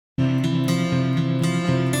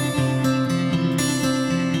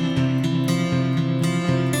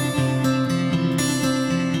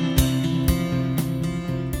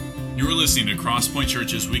listening to Crosspoint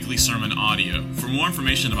Church's weekly sermon audio. For more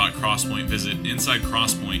information about Crosspoint, visit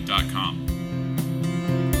insidecrosspoint.com.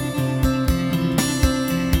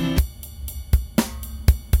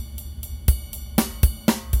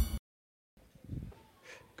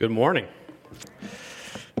 Good morning.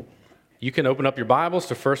 You can open up your Bibles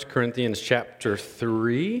to 1 Corinthians chapter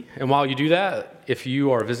 3. And while you do that, if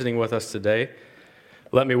you are visiting with us today,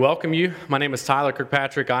 let me welcome you. My name is Tyler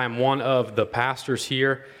Kirkpatrick. I am one of the pastors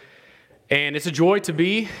here. And it's a joy to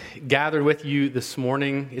be gathered with you this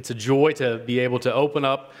morning. It's a joy to be able to open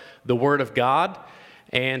up the Word of God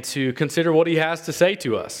and to consider what He has to say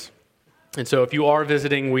to us. And so if you are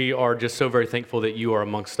visiting, we are just so very thankful that you are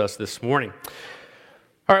amongst us this morning.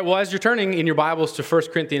 All right, well, as you're turning in your Bibles to 1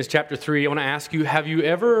 Corinthians chapter 3, I want to ask you, have you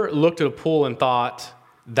ever looked at a pool and thought,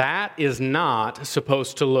 that is not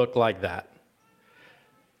supposed to look like that?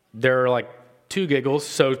 There are like two giggles,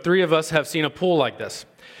 so three of us have seen a pool like this.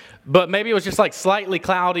 But maybe it was just like slightly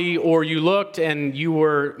cloudy, or you looked and you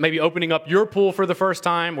were maybe opening up your pool for the first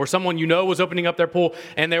time, or someone you know was opening up their pool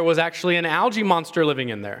and there was actually an algae monster living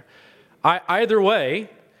in there. Either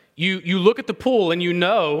way, you look at the pool and you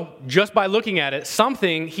know, just by looking at it,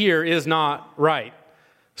 something here is not right.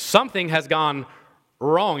 Something has gone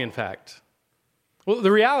wrong, in fact. Well,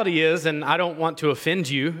 the reality is, and I don't want to offend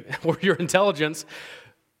you or your intelligence,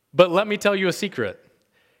 but let me tell you a secret.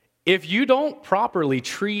 If you don't properly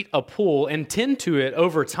treat a pool and tend to it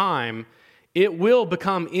over time, it will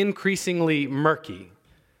become increasingly murky.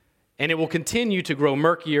 And it will continue to grow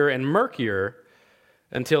murkier and murkier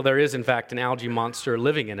until there is, in fact, an algae monster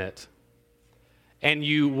living in it. And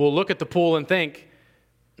you will look at the pool and think,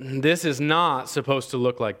 this is not supposed to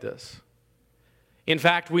look like this. In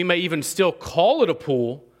fact, we may even still call it a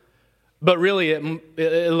pool, but really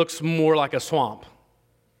it looks more like a swamp.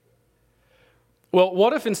 Well,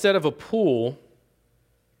 what if instead of a pool,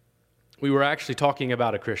 we were actually talking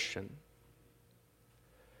about a Christian?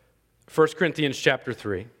 1 Corinthians chapter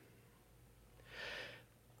 3.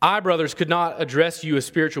 I, brothers, could not address you as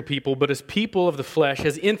spiritual people, but as people of the flesh,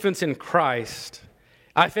 as infants in Christ.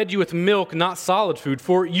 I fed you with milk, not solid food,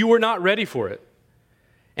 for you were not ready for it.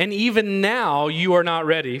 And even now you are not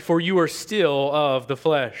ready, for you are still of the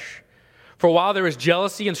flesh. For while there is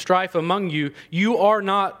jealousy and strife among you,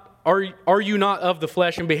 are you not of the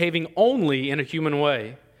flesh and behaving only in a human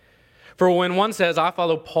way? For when one says, I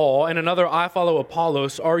follow Paul, and another, I follow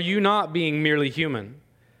Apollos, are you not being merely human?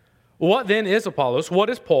 What then is Apollos?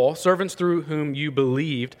 What is Paul? Servants through whom you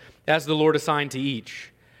believed, as the Lord assigned to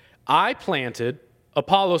each. I planted,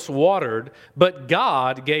 Apollos watered, but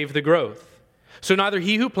God gave the growth. So neither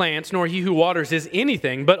he who plants nor he who waters is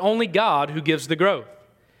anything, but only God who gives the growth.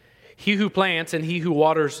 He who plants and he who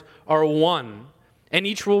waters are one, and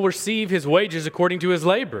each will receive his wages according to his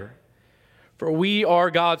labor. For we are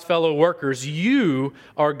God's fellow workers. You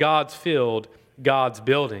are God's field, God's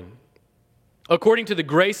building. According to the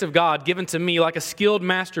grace of God given to me, like a skilled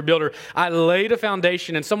master builder, I laid a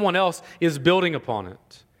foundation and someone else is building upon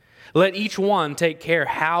it. Let each one take care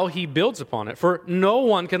how he builds upon it. For no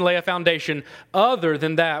one can lay a foundation other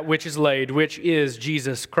than that which is laid, which is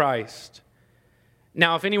Jesus Christ.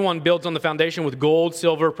 Now, if anyone builds on the foundation with gold,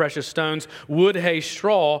 silver, precious stones, wood, hay,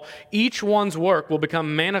 straw, each one's work will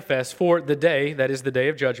become manifest, for the day, that is the day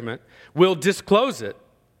of judgment, will disclose it,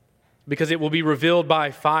 because it will be revealed by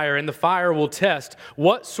fire, and the fire will test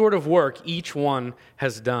what sort of work each one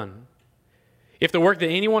has done. If the work that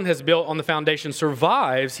anyone has built on the foundation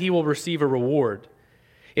survives, he will receive a reward.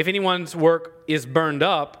 If anyone's work is burned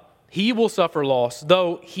up, he will suffer loss,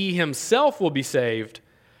 though he himself will be saved,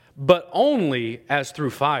 but only as through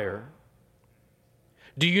fire.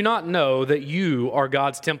 Do you not know that you are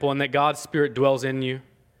God's temple and that God's Spirit dwells in you?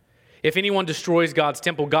 If anyone destroys God's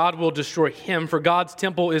temple, God will destroy him, for God's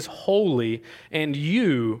temple is holy, and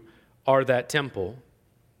you are that temple.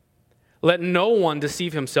 Let no one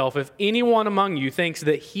deceive himself. If anyone among you thinks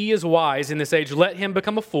that he is wise in this age, let him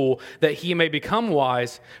become a fool, that he may become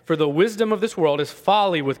wise. For the wisdom of this world is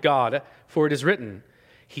folly with God, for it is written,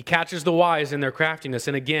 He catches the wise in their craftiness.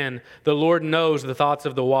 And again, the Lord knows the thoughts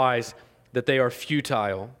of the wise, that they are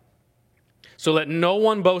futile. So let no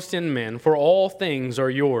one boast in men, for all things are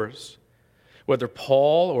yours. Whether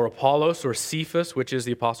Paul or Apollos or Cephas, which is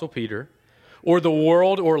the Apostle Peter, or the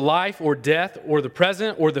world or life or death or the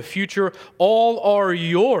present or the future, all are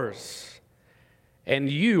yours. And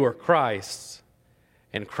you are Christ's,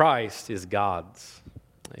 and Christ is God's.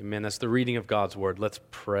 Amen. That's the reading of God's word. Let's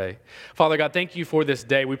pray. Father God, thank you for this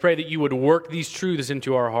day. We pray that you would work these truths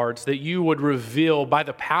into our hearts, that you would reveal by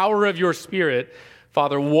the power of your Spirit,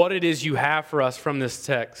 Father, what it is you have for us from this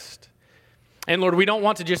text. And Lord, we don't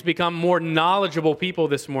want to just become more knowledgeable people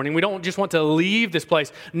this morning. We don't just want to leave this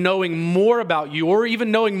place knowing more about you or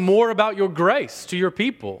even knowing more about your grace to your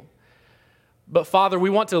people. But Father, we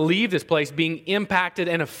want to leave this place being impacted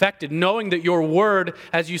and affected, knowing that your word,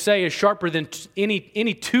 as you say, is sharper than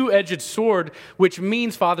any two-edged sword, which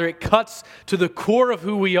means, Father, it cuts to the core of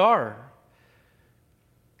who we are.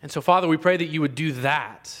 And so, Father, we pray that you would do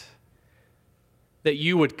that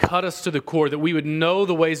you would cut us to the core, that we would know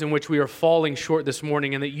the ways in which we are falling short this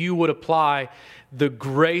morning, and that you would apply the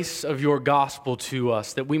grace of your gospel to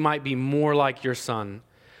us, that we might be more like your Son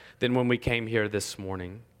than when we came here this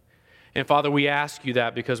morning. And Father, we ask you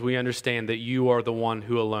that because we understand that you are the one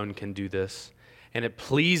who alone can do this. And it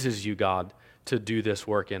pleases you, God, to do this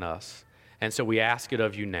work in us. And so we ask it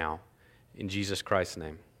of you now. In Jesus Christ's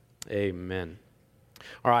name, amen.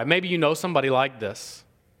 All right, maybe you know somebody like this.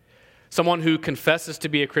 Someone who confesses to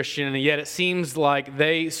be a Christian, and yet it seems like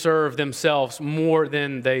they serve themselves more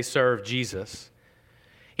than they serve Jesus.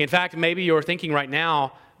 In fact, maybe you're thinking right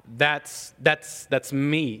now, that's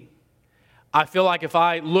me. I feel like if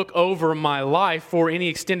I look over my life for any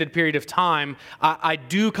extended period of time, I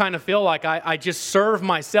do kind of feel like I just serve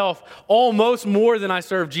myself almost more than I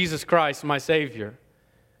serve Jesus Christ, my Savior.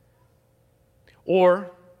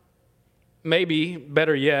 Or maybe,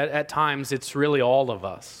 better yet, at times it's really all of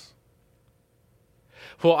us.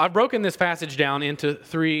 Well, I've broken this passage down into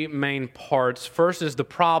three main parts. First is the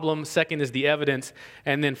problem, second is the evidence,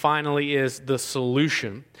 and then finally is the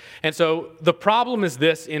solution. And so the problem is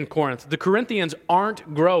this in Corinth. The Corinthians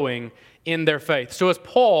aren't growing in their faith. So as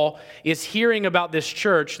Paul is hearing about this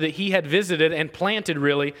church that he had visited and planted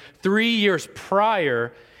really 3 years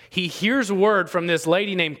prior, he hears word from this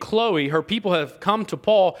lady named Chloe. Her people have come to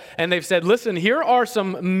Paul and they've said, listen, here are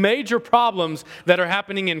some major problems that are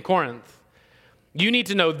happening in Corinth. You need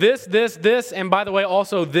to know this, and by the way,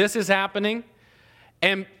 also this is happening.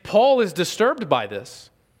 And Paul is disturbed by this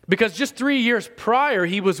because just 3 years prior,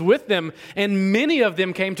 he was with them, and many of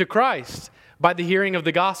them came to Christ by the hearing of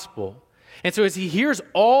the gospel. And so as he hears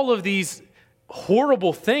all of these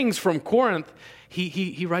horrible things from Corinth,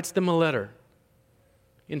 he writes them a letter.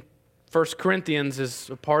 In 1 Corinthians is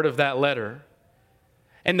a part of that letter.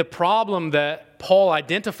 And the problem that Paul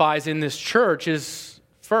identifies in this church is,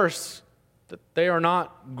 first, that they are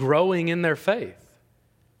not growing in their faith.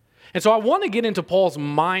 And so I want to get into Paul's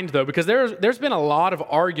mind, though, because there's been a lot of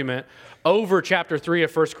argument over chapter 3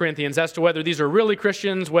 of 1 Corinthians as to whether these are really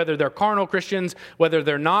Christians, whether they're carnal Christians, whether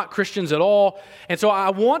they're not Christians at all. And so I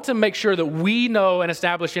want to make sure that we know and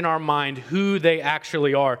establish in our mind who they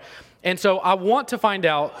actually are. And so I want to find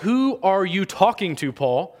out, who are you talking to,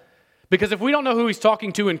 Paul? Because if we don't know who he's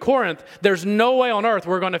talking to in Corinth, there's no way on earth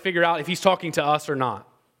we're going to figure out if he's talking to us or not.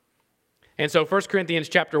 And so 1 Corinthians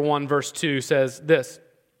chapter 1, verse 2 says this: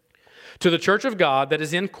 "To the church of God that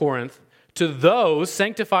is in Corinth, to those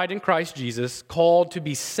sanctified in Christ Jesus, called to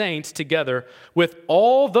be saints together with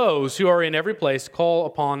all those who are in every place, call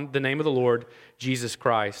upon the name of the Lord Jesus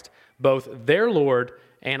Christ, both their Lord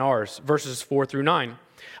and ours." Verses 4 through 9.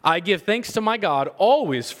 "I give thanks to my God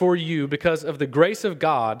always for you because of the grace of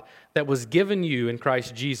God that was given you in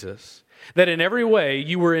Christ Jesus, that in every way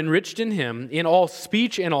you were enriched in him, in all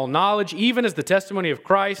speech and all knowledge, even as the testimony of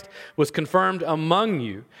Christ was confirmed among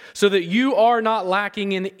you, so that you are not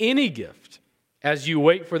lacking in any gift as you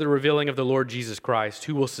wait for the revealing of the Lord Jesus Christ,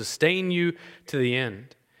 who will sustain you to the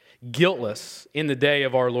end, guiltless in the day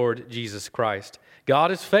of our Lord Jesus Christ.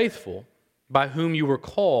 God is faithful, by whom you were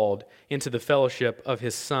called into the fellowship of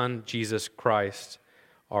his Son, Jesus Christ,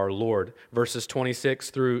 our Lord." Verses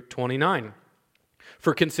 26 through 29.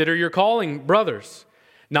 "For consider your calling, brothers.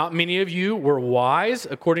 Not many of you were wise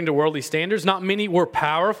according to worldly standards. Not many were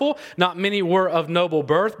powerful. Not many were of noble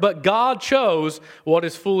birth. But God chose what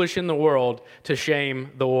is foolish in the world to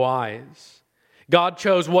shame the wise. God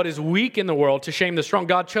chose what is weak in the world to shame the strong.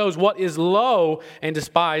 God chose what is low and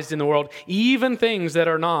despised in the world, even things that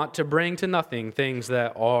are not, to bring to nothing things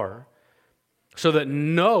that are, so that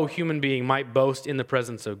no human being might boast in the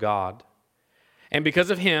presence of God. And because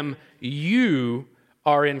of him, you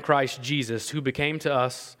are in Christ Jesus, who became to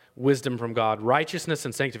us wisdom from God, righteousness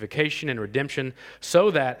and sanctification and redemption,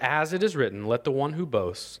 so that, as it is written, let the one who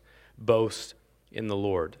boasts, boast in the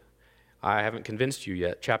Lord." I haven't convinced you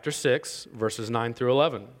yet. Chapter 6, verses 9 through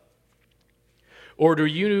 11. "Or do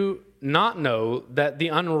you not know that the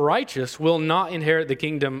unrighteous will not inherit the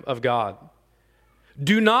kingdom of God?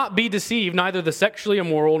 Do not be deceived, neither the sexually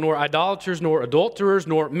immoral, nor idolaters, nor adulterers,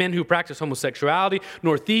 nor men who practice homosexuality,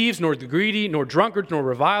 nor thieves, nor the greedy, nor drunkards, nor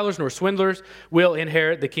revilers, nor swindlers will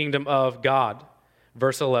inherit the kingdom of God."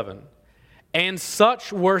 Verse 11. "And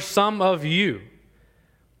such were some of you.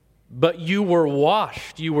 But you were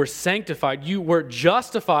washed, you were sanctified, you were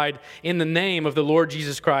justified in the name of the Lord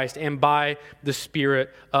Jesus Christ and by the Spirit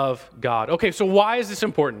of God. Okay, so why is this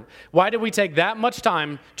important? Why did we take that much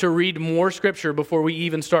time to read more Scripture before we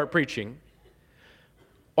even start preaching?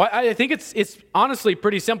 Well, I think it's honestly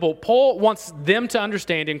pretty simple. Paul wants them to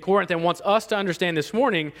understand in Corinth and wants us to understand this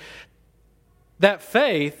morning that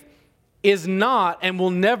faith is not and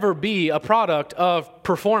will never be a product of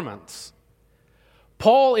performance.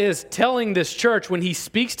 Paul is telling this church when he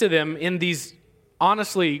speaks to them in these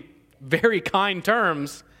honestly very kind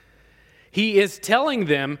terms, he is telling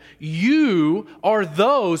them, you are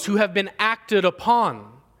those who have been acted upon.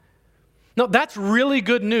 Now, that's really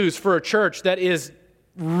good news for a church that is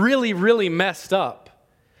really, really messed up.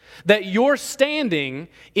 That your standing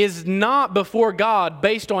is not before God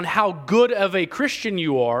based on how good of a Christian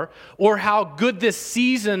you are or how good this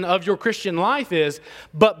season of your Christian life is,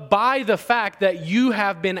 but by the fact that you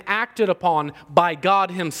have been acted upon by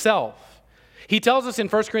God Himself. He tells us in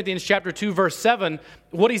 1 Corinthians chapter 2, verse 7,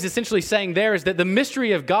 what he's essentially saying there is that the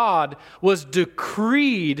mystery of God was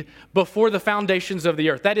decreed before the foundations of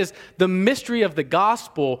the earth. That is, the mystery of the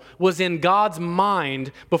gospel was in God's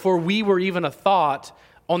mind before we were even a thought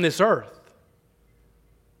on this earth.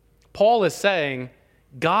 Paul is saying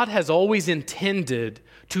God has always intended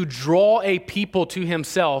to draw a people to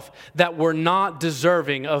Himself that were not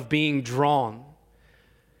deserving of being drawn.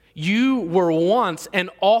 You were once an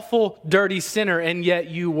awful, dirty sinner, and yet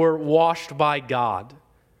you were washed by God.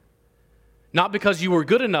 Not because you were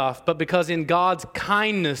good enough, but because in God's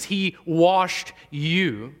kindness, He washed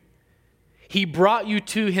you. He brought you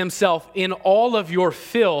to Himself in all of your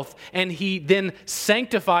filth, and He then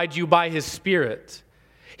sanctified you by His Spirit.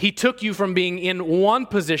 He took you from being in one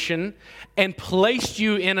position and placed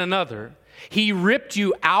you in another. He ripped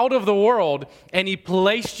you out of the world, and He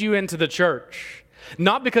placed you into the church.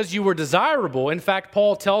 Not because you were desirable. In fact,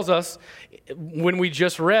 Paul tells us, when we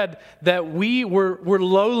just read, that we were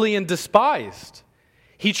lowly and despised.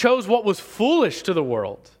 He chose what was foolish to the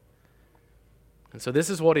world. And so this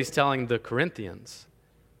is what he's telling the Corinthians.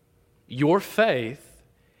 Your faith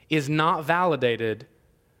is not validated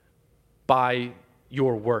by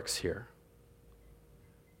your works here.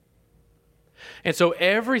 And so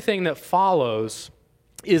everything that follows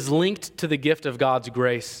is linked to the gift of God's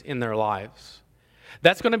grace in their lives.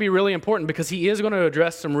 That's going to be really important because he is going to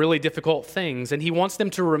address some really difficult things, and he wants them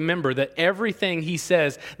to remember that everything he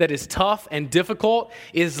says that is tough and difficult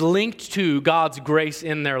is linked to God's grace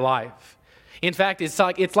in their life. In fact, it's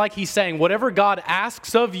like he's saying, whatever God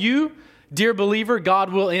asks of you, dear believer,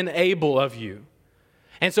 God will enable of you.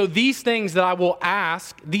 And so these things that I will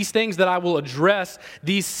ask, these things that I will address,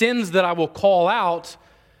 these sins that I will call out,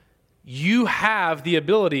 you have the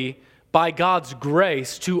ability by God's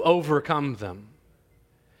grace to overcome them.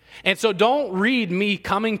 And so don't read me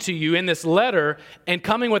coming to you in this letter and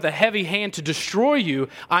coming with a heavy hand to destroy you.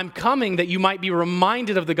 I'm coming that you might be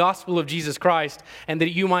reminded of the gospel of Jesus Christ and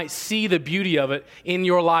that you might see the beauty of it in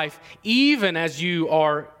your life, even as you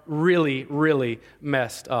are really, really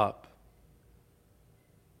messed up.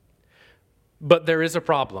 But there is a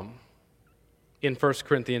problem in 1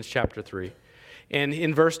 Corinthians chapter 3. And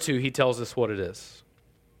in verse 2, he tells us what it is.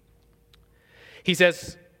 He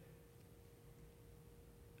says,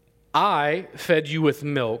 I fed you with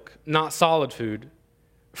milk, not solid food,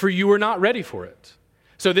 for you were not ready for it.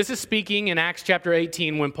 So this is speaking in Acts chapter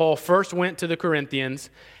 18 when Paul first went to the Corinthians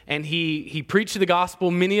and he preached the gospel.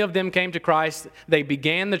 Many of them came to Christ. They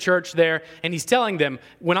began the church there. And he's telling them,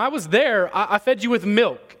 when I was there, I fed you with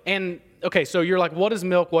milk. And okay, so you're like, what is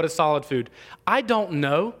milk? What is solid food? I don't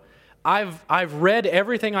know. I've read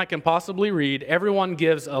everything I can possibly read. Everyone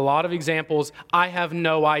gives a lot of examples. I have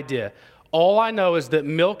no idea. All I know is that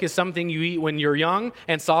milk is something you eat when you're young,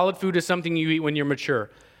 and solid food is something you eat when you're mature.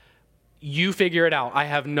 You figure it out. I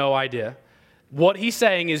have no idea. What he's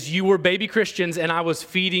saying is you were baby Christians, and I was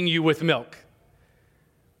feeding you with milk.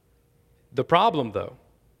 The problem, though,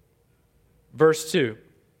 verse 2,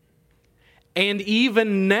 and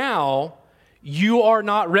even now you are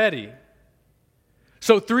not ready.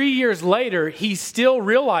 So 3 years later, he's still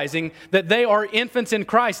realizing that they are infants in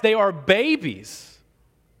Christ. They are babies.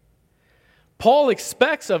 Paul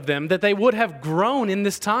expects of them that they would have grown in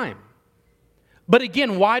this time. But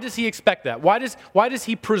again, why does he expect that? Why does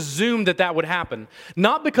he presume that that would happen?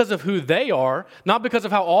 Not because of who they are, not because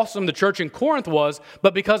of how awesome the church in Corinth was,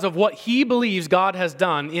 but because of what he believes God has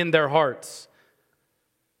done in their hearts.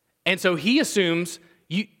 And so he assumes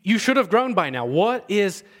you should have grown by now. What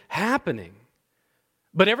is happening?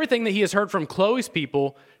 But everything that he has heard from Chloe's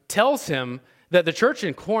people tells him that the church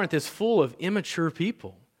in Corinth is full of immature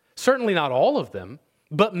people. Certainly not all of them,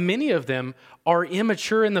 But many of them are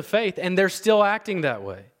immature in the faith, and they're still acting that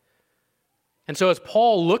way. And so as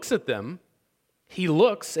Paul looks at them, he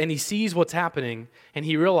looks and he sees what's happening, and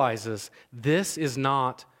he realizes this is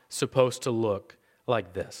not supposed to look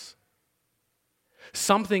like this.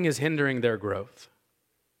 Something is hindering their growth.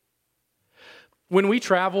 When we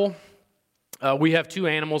travel, we have two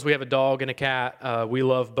animals. We have a dog and a cat. We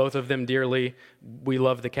love both of them dearly. We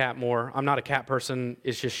love the cat more. I'm not a cat person.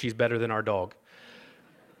 It's just she's better than our dog.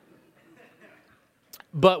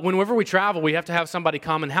 But whenever we travel, we have to have somebody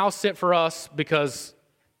come and house sit for us because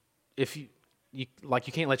if you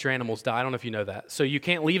can't let your animals die. I don't know if you know that. So you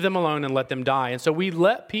can't leave them alone and let them die. And so we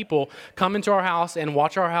let people come into our house and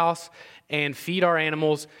watch our house and feed our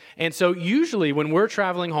animals. And so usually when we're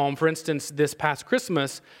traveling home, for instance, this past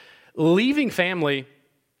Christmas, leaving family,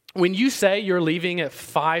 when you say you're leaving at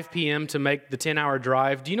 5 p.m. to make the 10-hour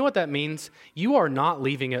drive, do you know what that means? You are not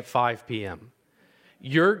leaving at 5 p.m.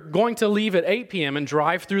 You're going to leave at 8 p.m. and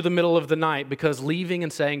drive through the middle of the night because leaving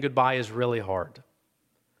and saying goodbye is really hard.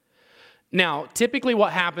 Now, typically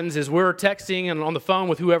what happens is we're texting and on the phone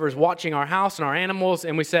with whoever's watching our house and our animals,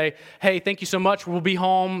 and we say, hey, thank you so much. We'll be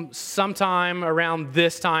home sometime around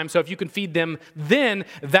this time, so if you can feed them then,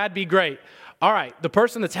 that'd be great. All right, the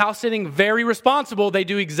person that's house sitting, very responsible. They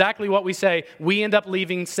do exactly what we say. We end up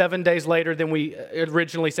leaving 7 days later than we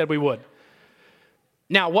originally said we would.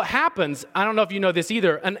 Now, what happens, I don't know if you know this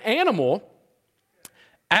either, an animal,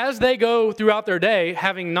 as they go throughout their day,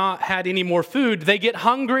 having not had any more food, they get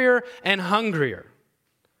hungrier and hungrier.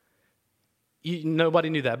 Nobody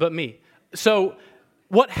knew that but me. So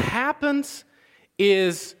what happens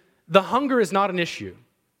is the hunger is not an issue.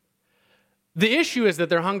 The issue is that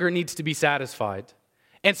their hunger needs to be satisfied.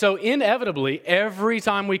 And so inevitably, every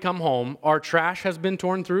time we come home, our trash has been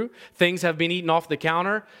torn through, things have been eaten off the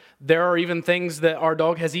counter. There are even things that our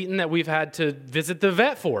dog has eaten that we've had to visit the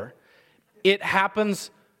vet for. It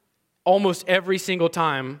happens almost every single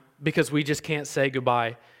time because we just can't say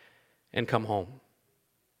goodbye and come home.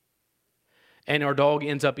 And our dog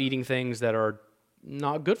ends up eating things that are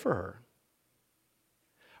not good for her.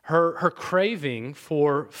 Her craving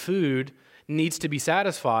for food needs to be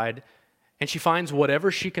satisfied, and she finds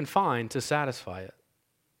whatever she can find to satisfy it.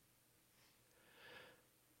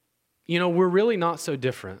 You know, we're really not so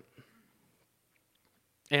different.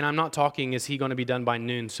 And I'm not talking, is he going to be done by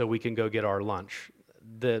noon so we can go get our lunch?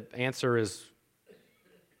 The answer is,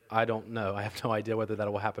 I don't know. I have no idea whether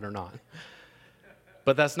that will happen or not.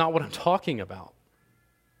 But that's not what I'm talking about.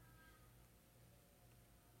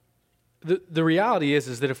 The reality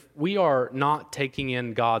is that if we are not taking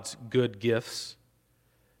in God's good gifts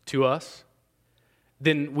to us,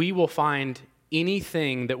 then we will find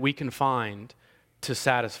anything that we can find to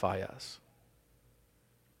satisfy us.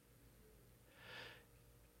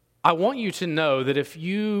 I want you to know that if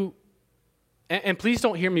you, and please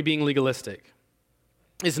don't hear me being legalistic.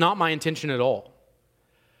 It's not my intention at all.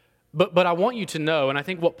 But I want you to know, and I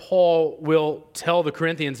think what Paul will tell the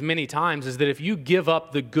Corinthians many times is that if you give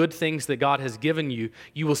up the good things that God has given you,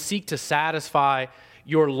 you will seek to satisfy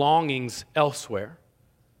your longings elsewhere.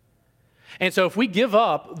 And so if we give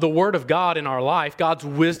up the Word of God in our life, God's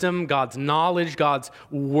wisdom, God's knowledge, God's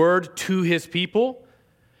Word to His people,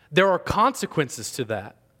 there are consequences to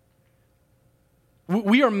that.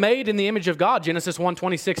 We are made in the image of God, Genesis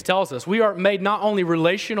 1:26 tells us. We are made not only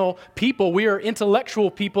relational people, we are intellectual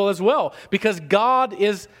people as well, because God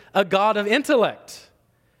is a God of intellect.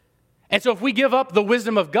 And so if we give up the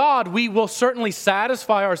wisdom of God, we will certainly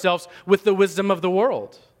satisfy ourselves with the wisdom of the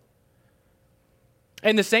world.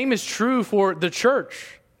 And the same is true for the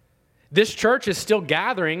church. This church is still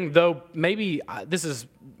gathering, though maybe this is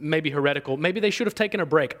heretical. Maybe they should have taken a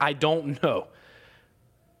break. I don't know.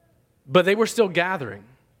 But they were still gathering.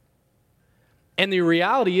 And the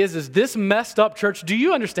reality is this messed up church, do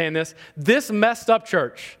you understand this? This messed up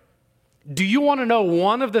church, do you want to know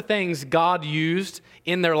one of the things God used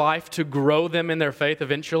in their life to grow them in their faith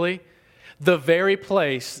eventually? The very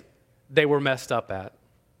place they were messed up at.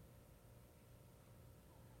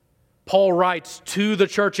 Paul writes to the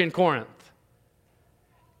church in Corinth.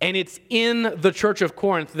 And it's in the church of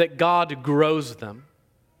Corinth that God grows them.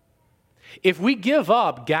 If we give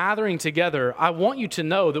up gathering together, I want you to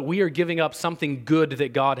know that we are giving up something good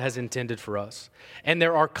that God has intended for us. And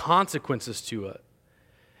there are consequences to it.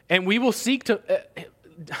 And we will seek to...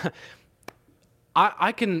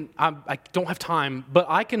 I don't have time, but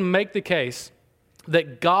I can make the case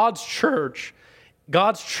that God's church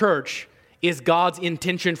is God's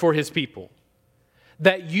intention for His people.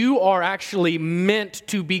 That you are actually meant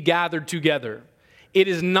to be gathered together. It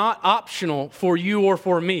is not optional for you or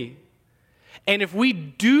for me. And if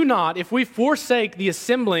we forsake the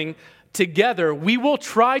assembling together, we will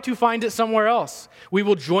try to find it somewhere else. We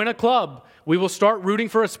will join a club. We will start rooting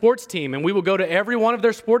for a sports team, and we will go to every one of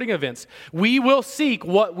their sporting events. We will seek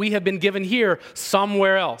what we have been given here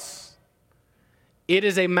somewhere else. It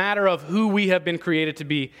is a matter of who we have been created to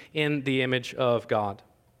be in the image of God.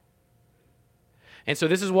 And so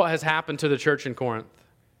this is what has happened to the church in Corinth.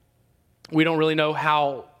 We don't really know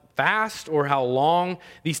how fast or how long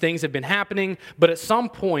these things have been happening, but at some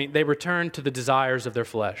point they returned to the desires of their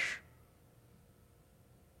flesh.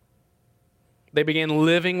 They began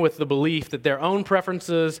living with the belief that their own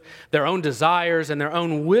preferences, their own desires, and their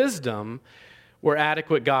own wisdom were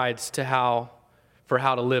adequate guides for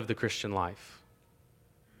how to live the Christian life.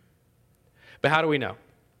 But how do we know?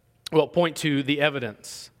 Well, point to the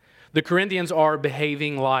evidence. The Corinthians are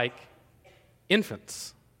behaving like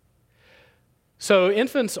infants. So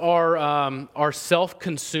infants are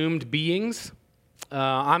self-consumed beings.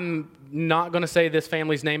 I'm not going to say this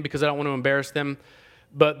family's name because I don't want to embarrass them,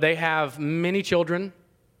 but they have many children,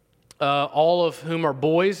 all of whom are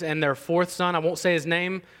boys, and their fourth son, I won't say his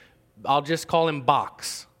name, I'll just call him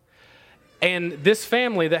Box. And this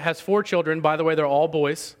family that has 4 children, by the way, they're all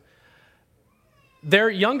boys, their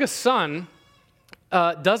youngest son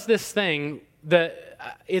does this thing that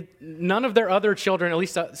none of their other children, at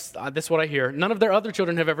least that's what I hear, none of their other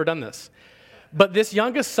children have ever done this. But this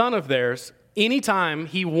youngest son of theirs, anytime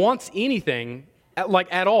he wants anything,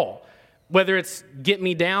 at all, whether it's get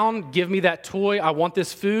me down, give me that toy, I want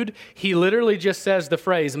this food, he literally just says the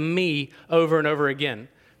phrase, me, over and over again.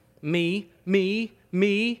 Me, me,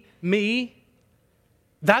 me, me.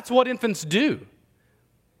 That's what infants do.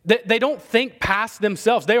 They don't think past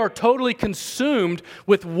themselves. They are totally consumed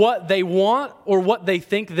with what they want or what they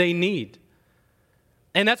think they need.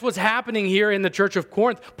 And that's what's happening here in the church of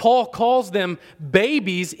Corinth. Paul calls them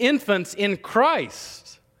babies, infants in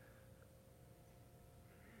Christ.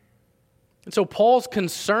 And so Paul's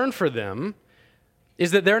concern for them is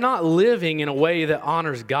that they're not living in a way that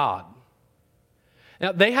honors God.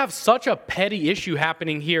 Now, they have such a petty issue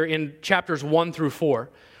happening here in chapters 1 through 4.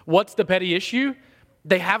 What's the petty issue?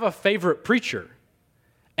 They have a favorite preacher.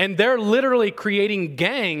 And they're literally creating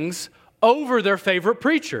gangs over their favorite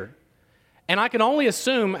preacher. And I can only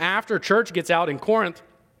assume after church gets out in Corinth,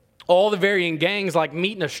 all the varying gangs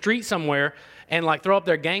meet in a street somewhere and throw up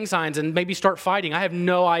their gang signs and maybe start fighting. I have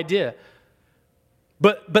no idea.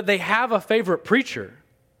 But they have a favorite preacher.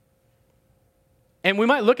 And we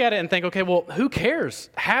might look at it and think, okay, well, who cares?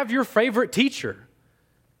 Have your favorite teacher.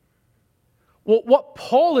 Well, what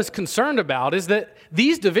Paul is concerned about is that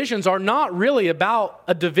these divisions are not really about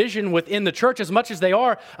a division within the church as much as they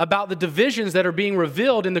are about the divisions that are being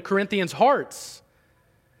revealed in the Corinthians' hearts.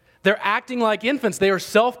 They're acting like infants. They are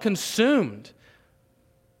self-consumed.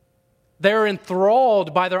 They're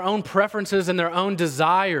enthralled by their own preferences and their own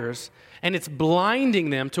desires, and it's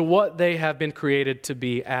blinding them to what they have been created to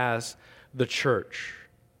be as the church.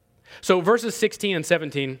 So verses 16 and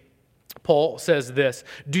 17, Paul says this,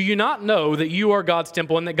 "Do you not know that you are God's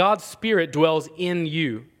temple and that God's Spirit dwells in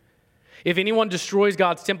you? If anyone destroys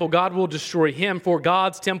God's temple, God will destroy him, for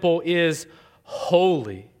God's temple is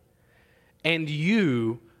holy, and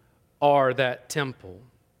you are that temple."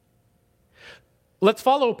 Let's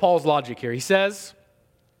follow Paul's logic here. He says,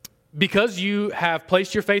 because you have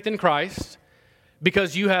placed your faith in Christ,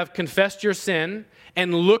 because you have confessed your sin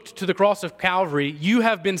and looked to the cross of Calvary, you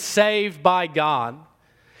have been saved by God.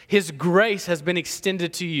 His grace has been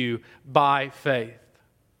extended to you by faith.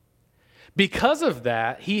 Because of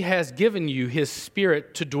that, He has given you His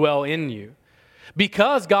Spirit to dwell in you.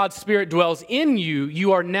 Because God's Spirit dwells in you,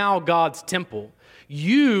 you are now God's temple.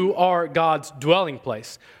 You are God's dwelling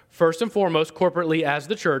place. First and foremost, corporately as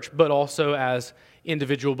the church, but also as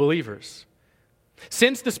individual believers.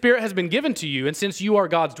 Since the Spirit has been given to you, and since you are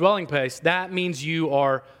God's dwelling place, that means you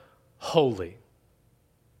are holy.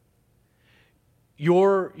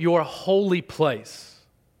 Your holy place.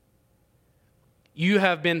 You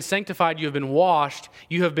have been sanctified, you have been washed,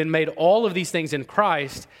 you have been made all of these things in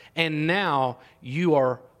Christ, and now you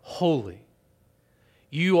are holy.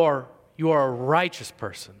 You are a righteous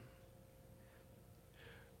person.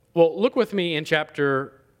 Well, look with me in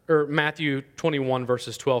Matthew 21,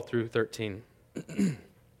 verses 12 through 13.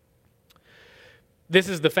 This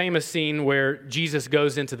is the famous scene where Jesus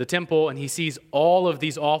goes into the temple and he sees all of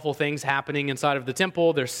these awful things happening inside of the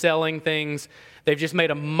temple. They're selling things. They've just made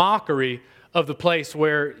a mockery of the place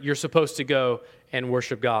where you're supposed to go and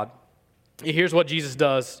worship God. Here's what Jesus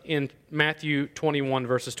does in Matthew 21,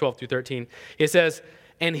 verses 12 through 13. It says,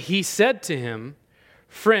 "And he said to him,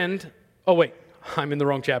 'Friend,'" oh wait, I'm in the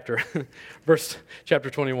wrong chapter. Chapter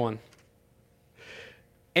 21.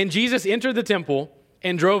 And Jesus entered the temple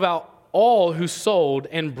and drove out all who sold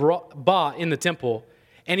and bought in the temple.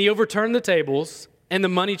 And he overturned the tables and the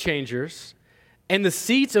money changers and the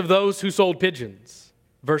seats of those who sold pigeons.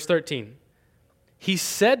 Verse 13. He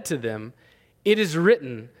said to them, "It is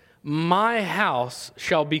written, my house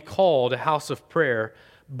shall be called a house of prayer,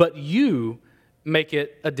 but you make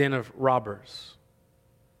it a den of robbers."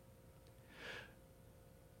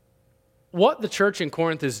 What the church in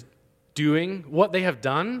Corinth is doing, what they have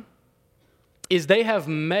done, is they have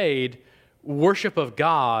made worship of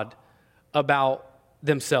God about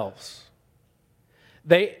themselves.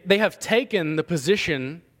 They have taken the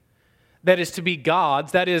position that is to be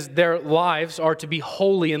God's, that is, their lives are to be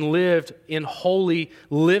holy and lived in holy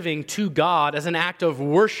living to God as an act of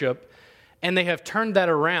worship, and they have turned that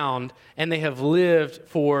around and they have lived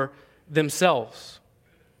for themselves.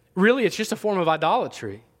 Really, it's just a form of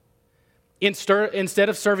idolatry. Instead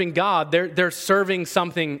of serving God, they're serving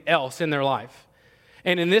something else in their life.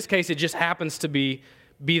 And in this case, it just happens to be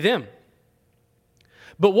them.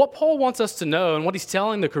 But what Paul wants us to know, and what he's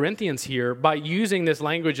telling the Corinthians here by using this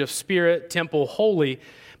language of spirit, temple, holy,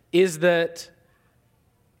 is that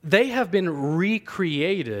they have been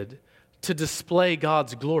recreated to display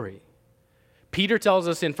God's glory. Peter tells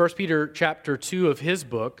us in 1 Peter chapter 2 of his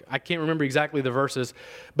book, I can't remember exactly the verses,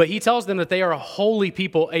 but he tells them that they are a holy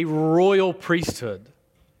people, a royal priesthood.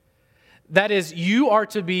 That is, you are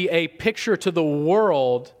to be a picture to the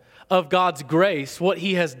world of God's grace, what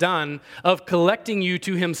he has done, of collecting you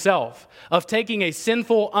to himself, of taking a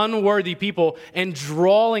sinful, unworthy people and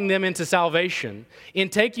drawing them into salvation, in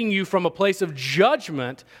taking you from a place of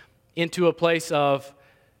judgment into a place of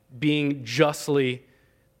being justly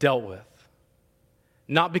dealt with.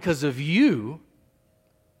 Not because of you,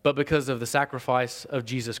 but because of the sacrifice of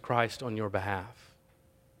Jesus Christ on your behalf.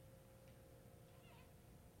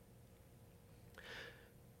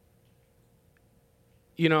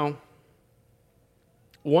 You know,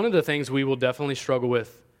 one of the things we will definitely struggle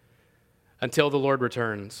with until the Lord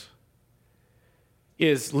returns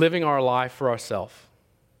is living our life for ourselves.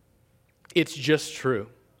 It's just true.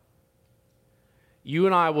 You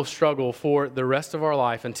and I will struggle for the rest of our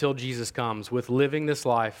life until Jesus comes with living this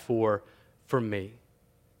life for me.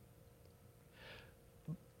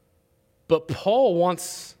 But Paul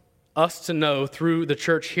wants us to know through the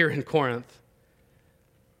church here in Corinth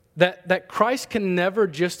that Christ can never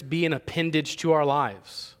just be an appendage to our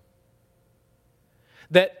lives.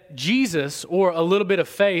 That Jesus, or a little bit of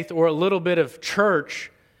faith, or a little bit of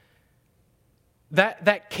church,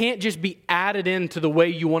 that can't just be added into the way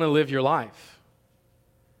you want to live your life.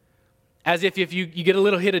 As if you get a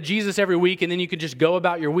little hit of Jesus every week and then you can just go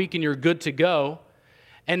about your week and you're good to go.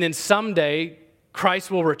 And then someday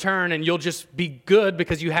Christ will return and you'll just be good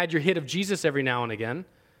because you had your hit of Jesus every now and again.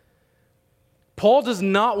 Paul does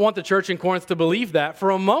not want the church in Corinth to believe that for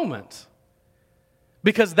a moment,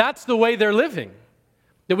 because that's the way they're living.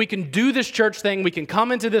 That we can do this church thing, we can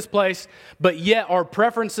come into this place, but yet our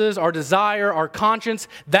preferences, our desire, our conscience,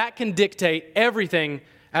 that can dictate everything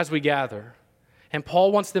as we gather. And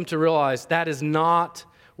Paul wants them to realize that is not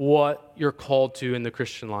what you're called to in the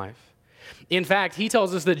Christian life. In fact, he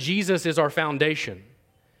tells us that Jesus is our foundation.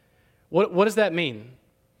 What does that mean?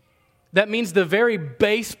 That means the very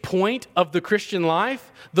base point of the Christian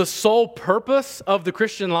life, the sole purpose of the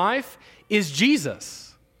Christian life, is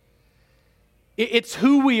Jesus. It's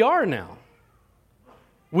who we are now.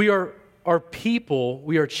 We are people,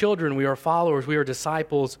 we are children, we are followers, we are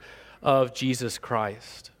disciples of Jesus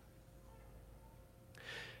Christ.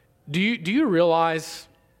 Do you realize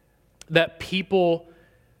that people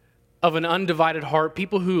of an undivided heart,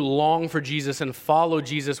 people who long for Jesus and follow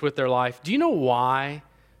Jesus with their life, do you know why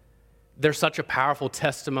they're such a powerful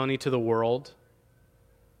testimony to the world?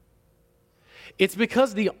 It's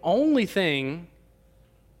because the only thing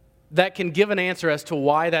that can give an answer as to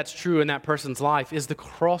why that's true in that person's life is the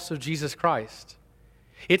cross of Jesus Christ.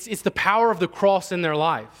 It's the power of the cross in their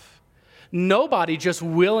life. Nobody just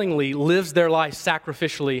willingly lives their life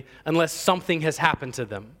sacrificially unless something has happened to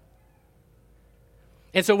them.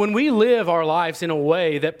 And so when we live our lives in a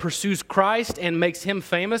way that pursues Christ and makes him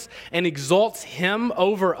famous and exalts him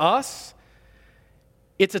over us,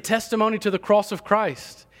 it's a testimony to the cross of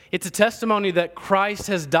Christ. It's a testimony that Christ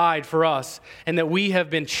has died for us and that we have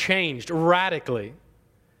been changed radically.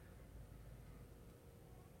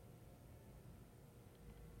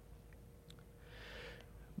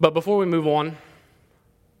 But before we move on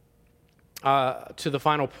to the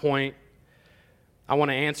final point, I want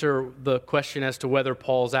to answer the question as to whether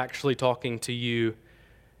Paul's actually talking to you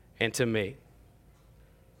and to me.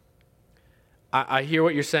 I hear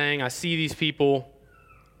what you're saying. I see these people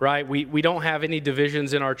right? We don't have any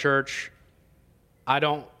divisions in our church.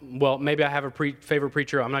 Maybe I have a favorite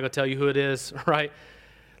preacher. I'm not going to tell you who it is, right?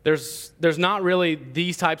 There's not really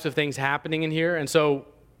these types of things happening in here, and so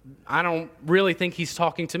I don't really think he's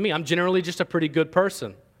talking to me. I'm generally just a pretty good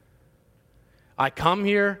person. I come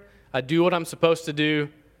here, I do what I'm supposed to do.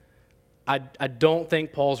 I don't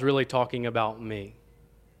think Paul's really talking about me.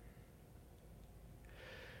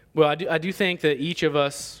 Well, I do think that each of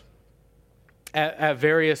us at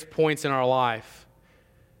various points in our life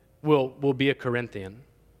will be a Corinthian.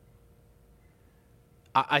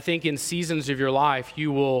 I think in seasons of your life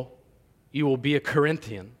you will be a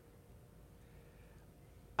Corinthian.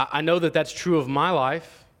 I know that that's true of my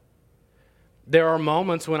life. There are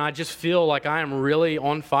moments when I just feel like I am really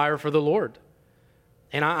on fire for the Lord.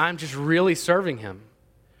 And I'm just really serving Him.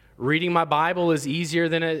 Reading my Bible is easier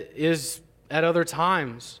than it is at other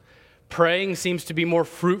times. Praying seems to be more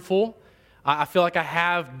fruitful. I feel like I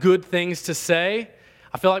have good things to say.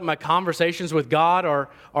 I feel like my conversations with God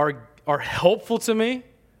are helpful to me.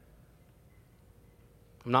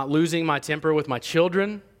 I'm not losing my temper with my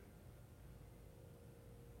children.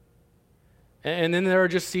 And then there are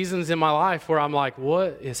just seasons in my life where I'm like,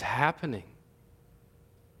 what is happening?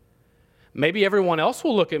 Maybe everyone else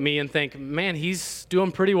will look at me and think, man, he's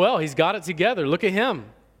doing pretty well. He's got it together. Look at him.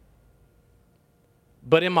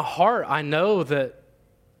 But in my heart, I know that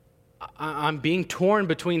I'm being torn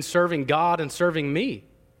between serving God and serving me.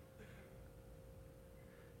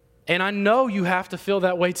 And I know you have to feel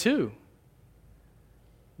that way too.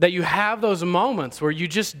 That you have those moments where you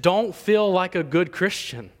just don't feel like a good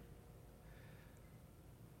Christian.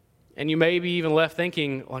 And you may be even left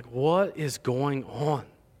thinking, like, what is going on?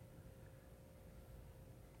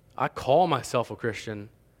 I call myself a Christian,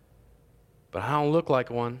 but I don't look like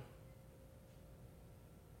one.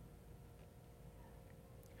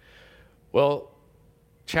 Well,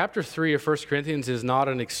 chapter 3 of 1 Corinthians is not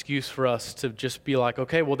an excuse for us to just be like,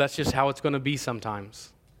 okay, well, that's just how it's going to be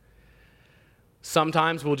sometimes.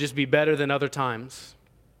 Sometimes we'll just be better than other times.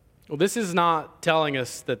 Well, this is not telling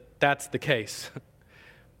us that that's the case,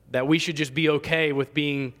 that we should just be okay with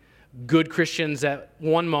being good Christians at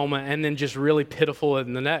one moment and then just really pitiful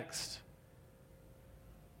in the next.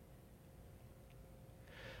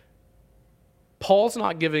 Paul's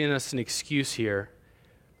not giving us an excuse here.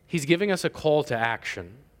 He's giving us a call to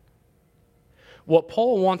action. What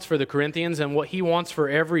Paul wants for the Corinthians and what he wants for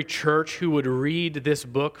every church who would read this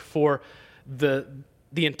book for the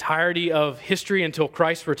entirety of history until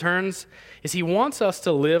Christ returns is he wants us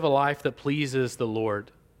to live a life that pleases the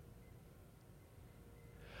Lord.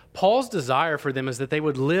 Paul's desire for them is that they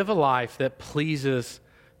would live a life that pleases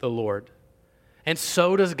the Lord. And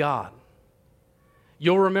so does God.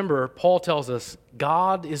 You'll remember, Paul tells us,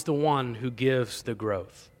 God is the one who gives the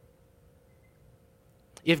growth.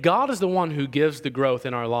 If God is the one who gives the growth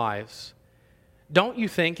in our lives, don't you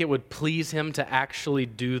think it would please Him to actually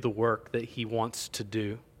do the work that He wants to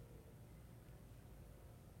do?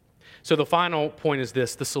 So the final point is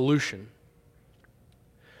this, the solution.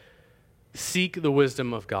 Seek the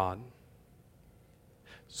wisdom of God.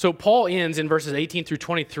 So Paul ends in verses 18 through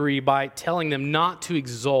 23 by telling them not to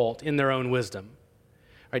exalt in their own wisdom.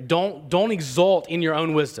 Right? Don't exalt in your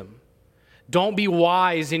own wisdom. Don't be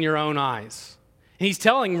wise in your own eyes. And he's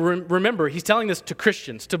telling this to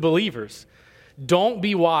Christians, to believers. Don't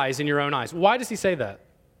be wise in your own eyes. Why does he say that?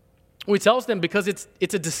 Well, he tells them because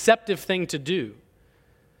it's a deceptive thing to do.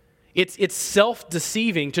 It's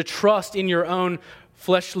self-deceiving to trust in your own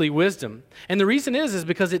fleshly wisdom. And the reason is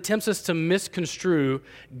because it tempts us to misconstrue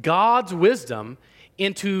God's wisdom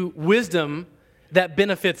into wisdom that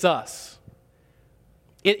benefits us.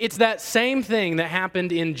 It's that same thing that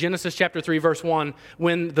happened in Genesis chapter 3, verse 1,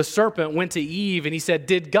 when the serpent went to Eve and he said,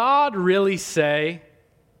 "Did God really say?"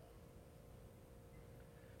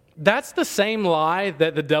 That's the same lie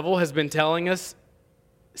that the devil has been telling us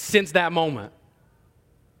since that moment.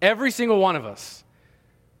 Every single one of us.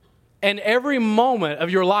 And every moment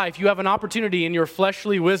of your life, you have an opportunity in your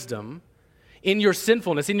fleshly wisdom, in your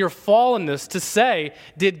sinfulness, in your fallenness to say,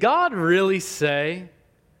 did God really say?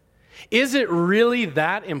 Is it really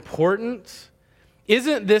that important?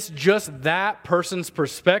 Isn't this just that person's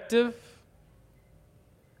perspective?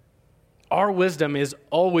 Our wisdom is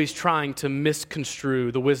always trying to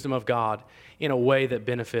misconstrue the wisdom of God in a way that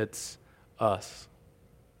benefits us.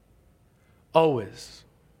 Always.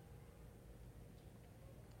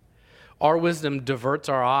 Our wisdom diverts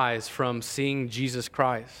our eyes from seeing Jesus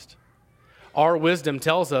Christ. Our wisdom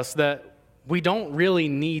tells us that we don't really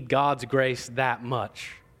need God's grace that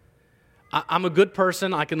much. I'm a good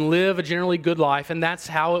person, I can live a generally good life, and that's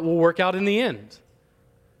how it will work out in the end.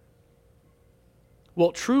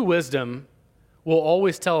 Well, true wisdom will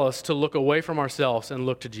always tell us to look away from ourselves and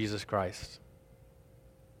look to Jesus Christ.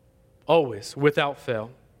 Always, without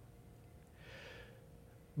fail.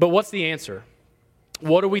 But what's the answer?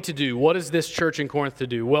 What are we to do? What is this church in Corinth to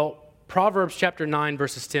do? Well, Proverbs chapter 9,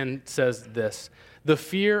 verses 10 says this: "The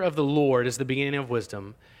fear of the Lord is the beginning of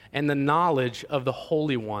wisdom, and the knowledge of the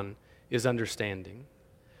Holy One is understanding."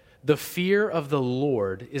 The fear of the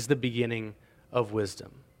Lord is the beginning of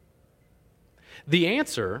wisdom. The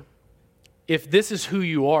answer, if this is who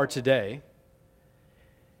you are today,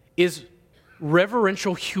 is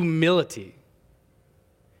reverential humility.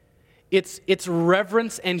 It's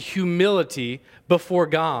reverence and humility before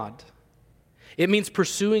God. It means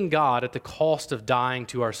pursuing God at the cost of dying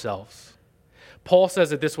to ourselves. Paul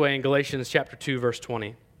says it this way in Galatians chapter 2, verse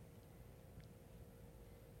 20.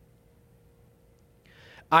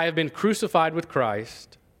 "I have been crucified with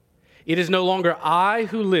Christ. It is no longer I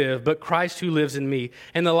who live, but Christ who lives in me.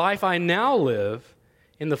 And the life I now live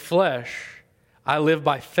in the flesh, I live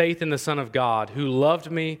by faith in the Son of God, who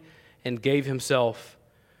loved me and gave himself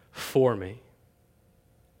for me."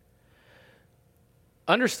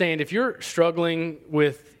 Understand, if you're struggling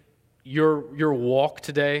with your walk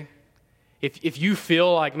today, if you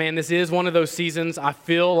feel like, man, this is one of those seasons, I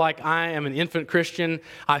feel like I am an infant Christian,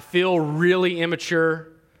 I feel really immature,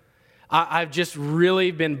 I've just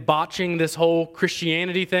really been botching this whole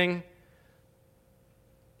Christianity thing.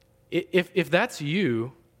 If that's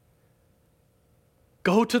you,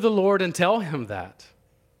 go to the Lord and tell him that.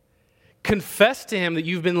 Confess to him that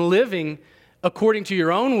you've been living according to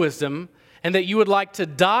your own wisdom and that you would like to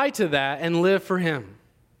die to that and live for him.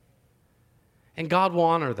 And God will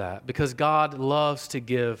honor that because God loves to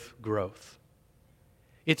give growth.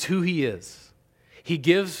 It's who he is. He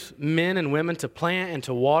gives men and women to plant and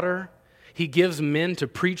to water. He gives men to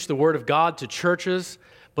preach the word of God to churches,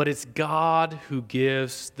 but it's God who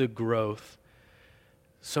gives the growth.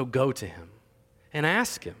 So go to him and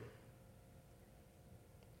ask him.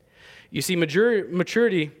 You see,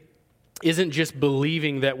 maturity isn't just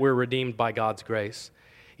believing that we're redeemed by God's grace.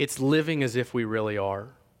 It's living as if we really are.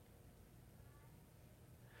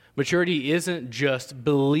 Maturity isn't just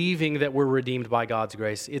believing that we're redeemed by God's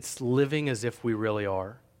grace. It's living as if we really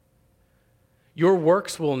are. Your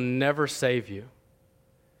works will never save you.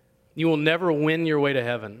 You will never win your way to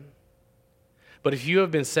heaven. But if you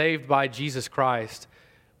have been saved by Jesus Christ,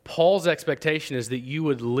 Paul's expectation is that you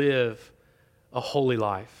would live a holy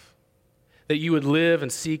life, that you would live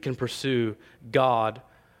and seek and pursue God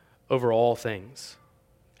over all things,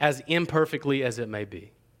 as imperfectly as it may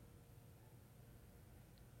be.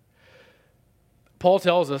 Paul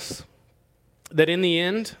tells us that in the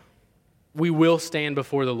end, we will stand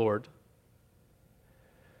before the Lord.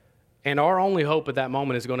 And our only hope at that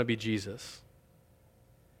moment is going to be Jesus.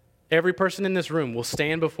 Every person in this room will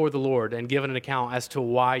stand before the Lord and give an account as to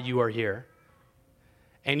why you are here.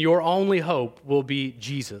 And your only hope will be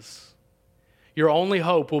Jesus. Your only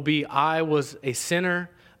hope will be, I was a sinner,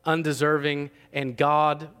 undeserving, and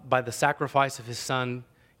God, by the sacrifice of his Son,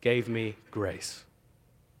 gave me grace.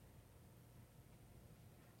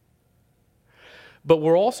 But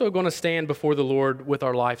we're also going to stand before the Lord with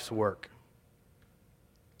our life's work.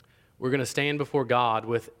 We're going to stand before God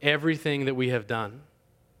with everything that we have done.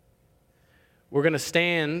 We're going to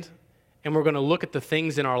stand and we're going to look at the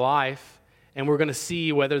things in our life and we're going to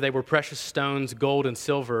see whether they were precious stones, gold and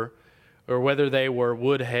silver, or whether they were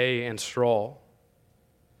wood, hay, and straw.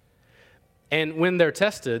 And when they're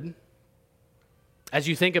tested, as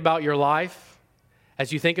you think about your life,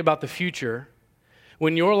 as you think about the future,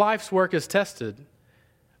 when your life's work is tested,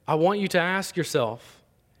 I want you to ask yourself,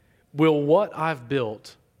 will what I've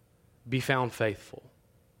built be found faithful?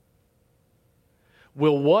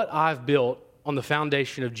 Will what I've built on the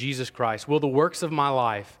foundation of Jesus Christ, will the works of my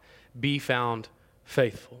life be found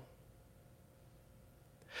faithful?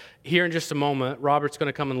 Here in just a moment, Robert's going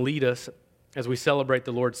to come and lead us as we celebrate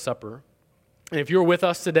the Lord's Supper. And if you're with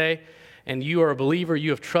us today and you are a believer, you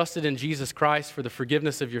have trusted in Jesus Christ for the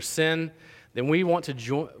forgiveness of your sin, then we want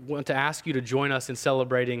to ask you to join us in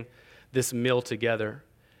celebrating this meal together.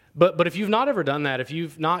 But if you've not ever done that, if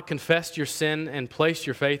you've not confessed your sin and placed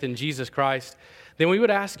your faith in Jesus Christ, then we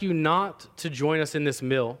would ask you not to join us in this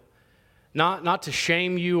meal, not to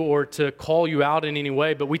shame you or to call you out in any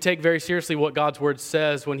way, but we take very seriously what God's word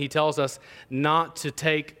says when he tells us not to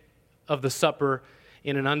take of the supper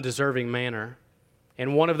in an undeserving manner.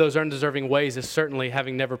 And one of those undeserving ways is certainly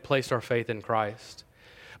having never placed our faith in Christ.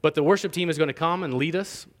 But the worship team is going to come and lead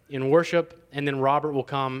us in worship, and then Robert will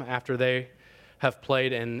come after they have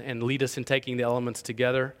played and lead us in taking the elements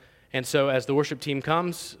together. And so as the worship team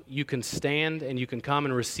comes, you can stand and you can come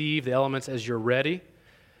and receive the elements as you're ready.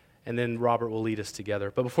 And then Robert will lead us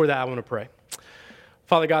together. But before that, I want to pray.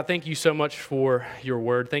 Father God, thank you so much for your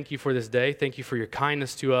word. Thank you for this day. Thank you for your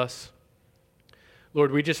kindness to us.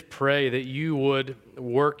 Lord, we just pray that you would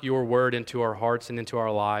work your word into our hearts and into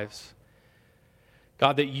our lives.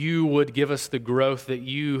 God, that you would give us the growth that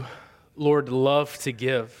you, Lord, love to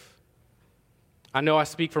give. I know I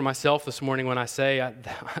speak for myself this morning when I say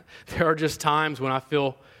there are just times when I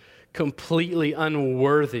feel completely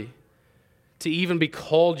unworthy to even be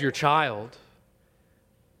called your child.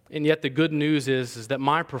 And yet the good news is that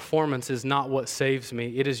my performance is not what saves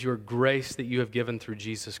me. It is your grace that you have given through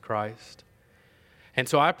Jesus Christ. And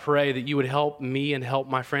so I pray that you would help me and help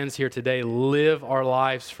my friends here today live our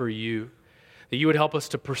lives for you, that you would help us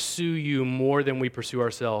to pursue you more than we pursue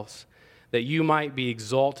ourselves, that you might be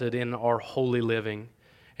exalted in our holy living,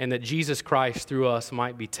 and that Jesus Christ through us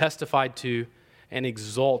might be testified to and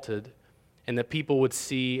exalted, and that people would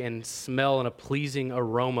see and smell in a pleasing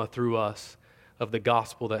aroma through us of the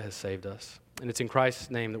gospel that has saved us. And it's in Christ's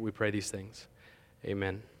name that we pray these things.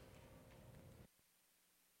 Amen.